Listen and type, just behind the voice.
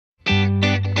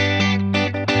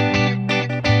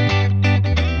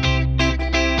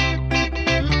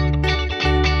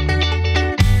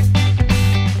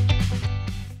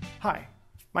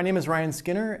My name is Ryan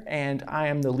Skinner, and I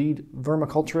am the lead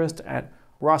vermiculturist at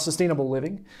Raw Sustainable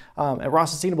Living. At Raw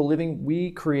Sustainable Living,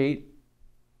 we create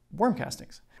worm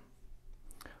castings.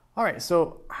 All right,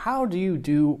 so how do you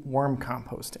do worm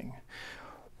composting?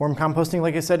 Worm composting,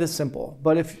 like I said, is simple,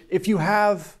 but if you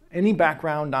have any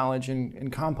background knowledge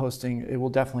in composting, it will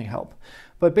definitely help.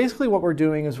 But basically what we're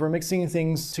doing is we're mixing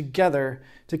things together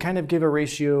to kind of give a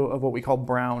ratio of what we call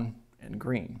brown and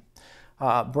green.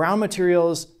 Brown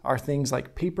materials are things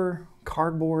like paper,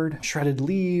 cardboard, shredded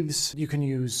leaves. You can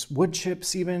use wood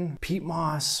chips even, peat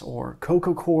moss or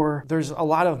cocoa coir. There's a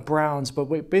lot of browns, but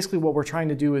basically what we're trying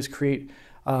to do is create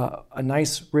a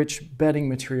nice rich bedding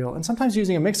material. And sometimes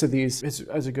using a mix of these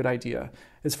is a good idea.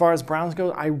 As far as browns go,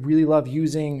 I really love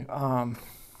using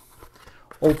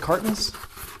old cartons.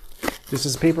 This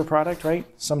is a paper product, right?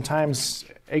 Sometimes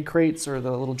egg crates or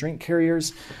the little drink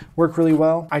carriers work really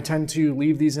well. I tend to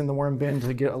leave these in the worm bin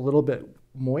to get a little bit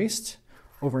moist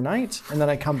overnight, and then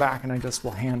I come back and I just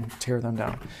will hand tear them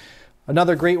down.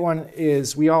 Another great one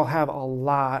is we all have a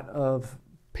lot of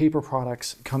paper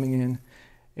products coming in,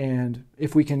 and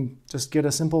if we can just get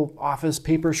a simple office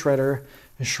paper shredder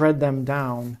and shred them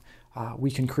down, we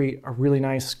can create a really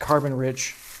nice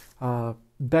carbon-rich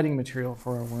bedding material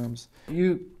for our worms.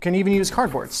 You can even use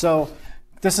cardboard. So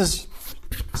this is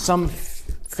some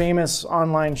famous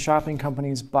online shopping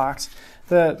company's box.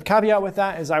 The caveat with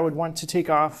that is I would want to take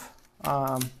off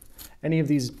any of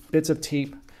these bits of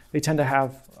tape. They tend to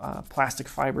have plastic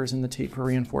fibers in the tape for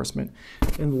reinforcement.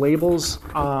 And labels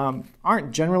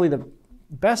aren't generally the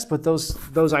best, but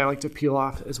those I like to peel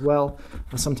off as well.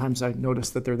 Sometimes I notice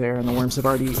that they're there and the worms have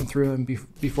already eaten through them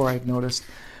before I've noticed.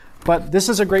 But this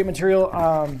is a great material.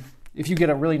 If you get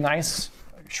a really nice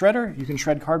shredder, you can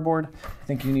shred cardboard. I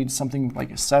think you need something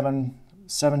like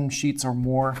seven sheets or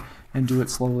more and do it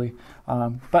slowly.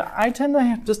 But I tend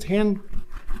to just hand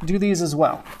do these as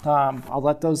well. I'll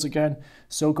let those again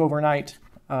soak overnight.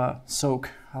 I'll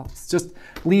just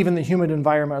leave in the humid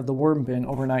environment of the worm bin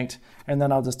overnight, and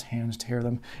then I'll just hand tear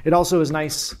them. It also is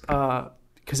nice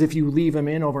because if you leave them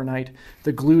in overnight,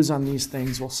 the glues on these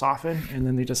things will soften and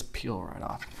then they just peel right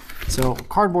off. So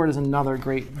cardboard is another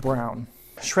great brown.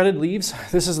 Shredded leaves,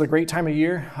 this is the great time of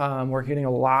year. We're getting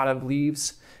a lot of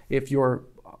leaves. If you're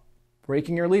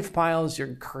breaking your leaf piles,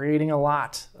 you're creating a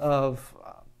lot of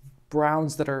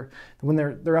browns that are, when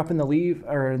they're up in the leaf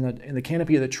or in the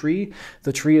canopy of the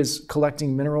tree is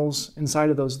collecting minerals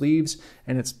inside of those leaves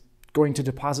and it's going to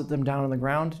deposit them down on the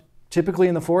ground. Typically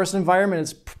in the forest environment,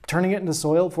 it's turning it into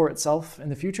soil for itself in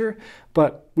the future,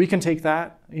 but we can take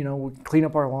that, we clean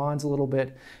up our lawns a little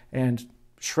bit and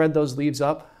shred those leaves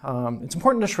up. It's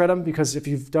important to shred them because if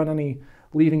you've done any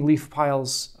leaving leaf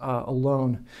piles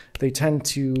alone,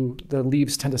 the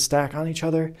leaves tend to stack on each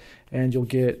other and you'll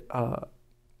get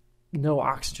no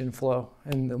oxygen flow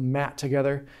and they'll mat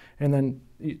together and then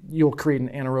you'll create an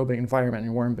anaerobic environment in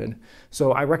your worm bin.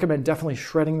 So I recommend definitely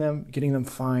shredding them, getting them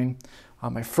fine.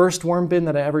 My first worm bin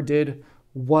that I ever did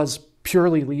was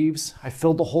purely leaves. I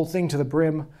filled the whole thing to the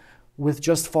brim with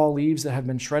just fall leaves that had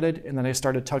been shredded, and then I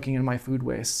started tucking in my food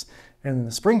wastes. And in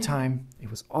the springtime, it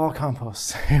was all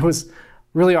compost. It was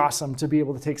really awesome to be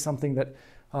able to take something that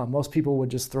most people would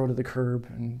just throw to the curb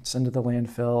and send to the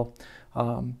landfill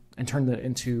and turn that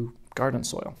into garden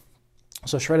soil.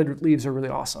 So shredded leaves are really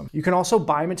awesome. You can also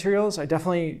buy materials. I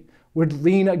definitely would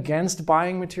lean against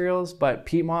buying materials, but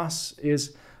peat moss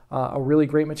is a really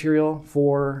great material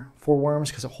for worms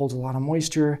because it holds a lot of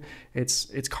moisture.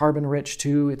 It's carbon rich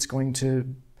too. It's going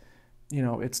to,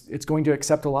 it's going to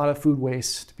accept a lot of food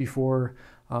waste before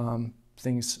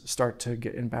things start to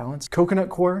get in balance. Coconut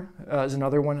coir is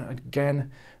another one.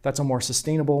 Again, that's a more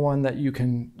sustainable one that you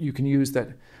can use.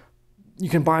 That you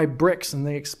can buy bricks and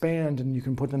they expand and you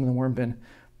can put them in the worm bin.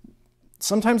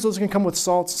 Sometimes those can come with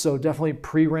salts, so definitely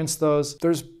pre-rinse those.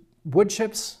 There's wood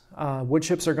chips. Wood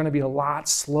chips are going to be a lot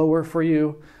slower for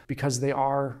you because they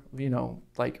are,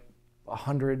 like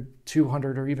 100,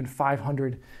 200, or even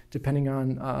 500, depending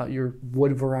on your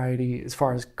wood variety as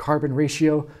far as carbon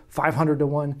ratio, 500 to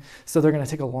 1. So they're going to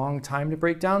take a long time to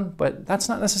break down, but that's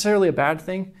not necessarily a bad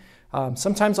thing.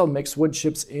 Sometimes I'll mix wood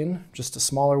chips in, just a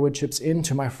smaller wood chips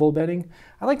into my full bedding.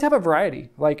 I like to have a variety.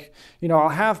 Like, I'll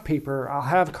have paper, I'll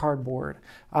have cardboard,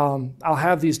 I'll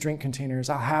have these drink containers,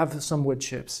 I'll have some wood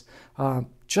chips,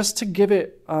 just to give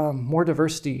it more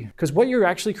diversity. Because what you're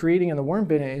actually creating in the worm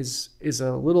bin is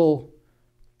a little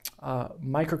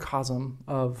microcosm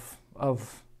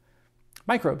of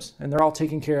microbes, and they're all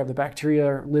taking care of the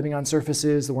bacteria living on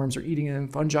surfaces, the worms are eating them,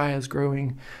 fungi is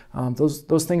growing.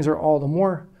 Those things are all, the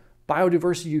more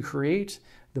biodiversity you create,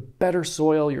 the better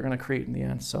soil you're going to create in the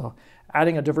end. So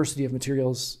adding a diversity of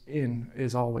materials in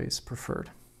is always preferred.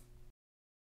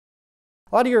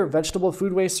 A lot of your vegetable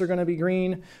food wastes are going to be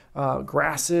green.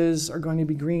 Grasses are going to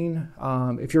be green.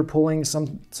 If you're pulling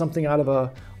something out of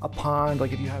a pond,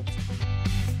 like if you have